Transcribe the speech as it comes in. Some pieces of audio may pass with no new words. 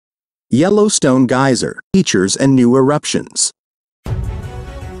Yellowstone Geyser, features and new eruptions.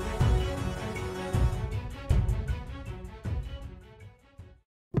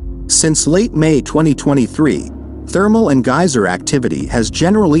 Since late May 2023, thermal and geyser activity has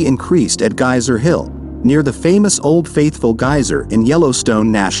generally increased at Geyser Hill, near the famous Old Faithful Geyser in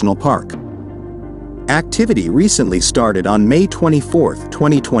Yellowstone National Park. Activity recently started on May 24,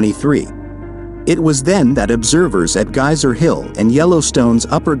 2023. It was then that observers at Geyser Hill and Yellowstone's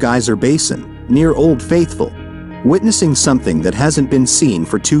Upper Geyser Basin, near Old Faithful, witnessing something that hasn't been seen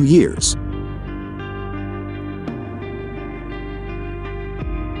for 2 years.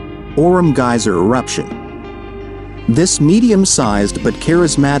 Orem Geyser eruption. This medium-sized but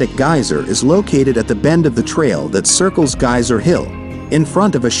charismatic geyser is located at the bend of the trail that circles Geyser Hill, in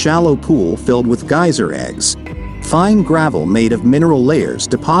front of a shallow pool filled with geyser eggs, fine gravel made of mineral layers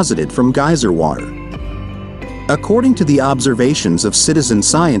deposited from geyser water. According to the observations of citizen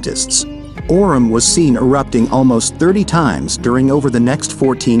scientists, Orem was seen erupting almost 30 times during over the next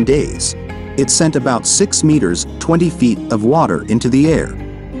 14 days. It sent about 6 meters, 20 feet of water into the air.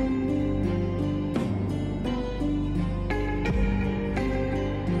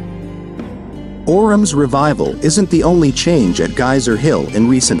 Orem's revival isn't the only change at Geyser Hill in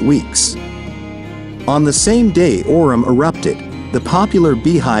recent weeks. On the same day Orem erupted, the popular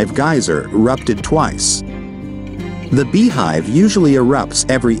Beehive Geyser erupted twice. The Beehive usually erupts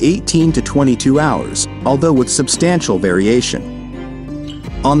every 18 to 22 hours, although with substantial variation.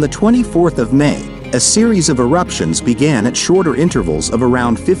 On the 24th of May, a series of eruptions began at shorter intervals of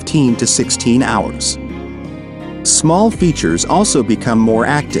around 15 to 16 hours. Small features also become more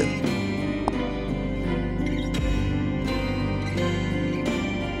active.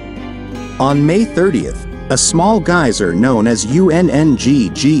 On May 30th, a small geyser known as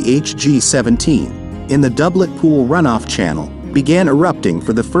UNNGGHG17 in the Doublet Pool runoff channel began erupting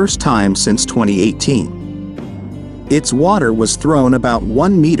for the first time since 2018. Its water was thrown about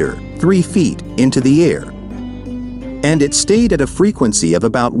 1 meter, 3 feet, into the air, and it stayed at a frequency of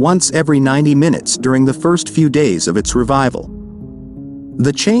about once every 90 minutes during the first few days of its revival.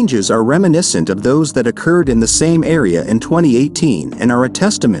 The changes are reminiscent of those that occurred in the same area in 2018 and are a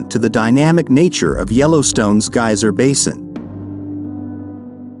testament to the dynamic nature of Yellowstone's geyser basin.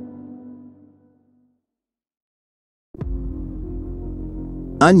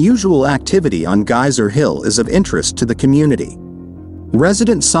 Unusual activity on Geyser Hill is of interest to the community.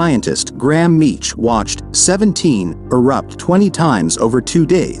 Resident scientist Graham Meach watched 17 erupt 20 times over 2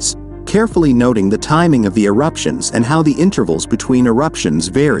 days, carefully noting the timing of the eruptions and how the intervals between eruptions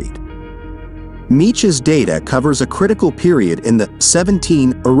varied. Meach's data covers a critical period in the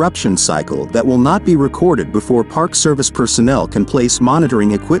 17 eruption cycle that will not be recorded before Park Service personnel can place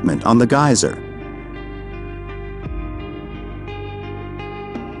monitoring equipment on the geyser.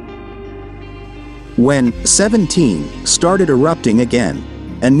 When 17 started erupting again,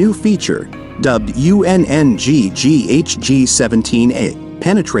 a new feature, dubbed UNNGGHG17A,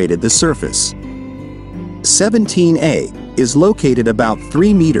 penetrated the surface. 17A is located about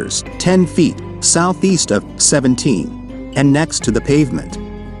 3 meters, 10 feet, southeast of 17, and next to the pavement.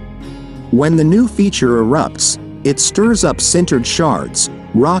 When the new feature erupts, it stirs up sintered shards,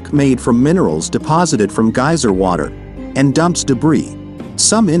 rock made from minerals deposited from geyser water, and dumps debris,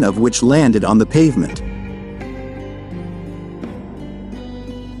 some of which landed on the pavement.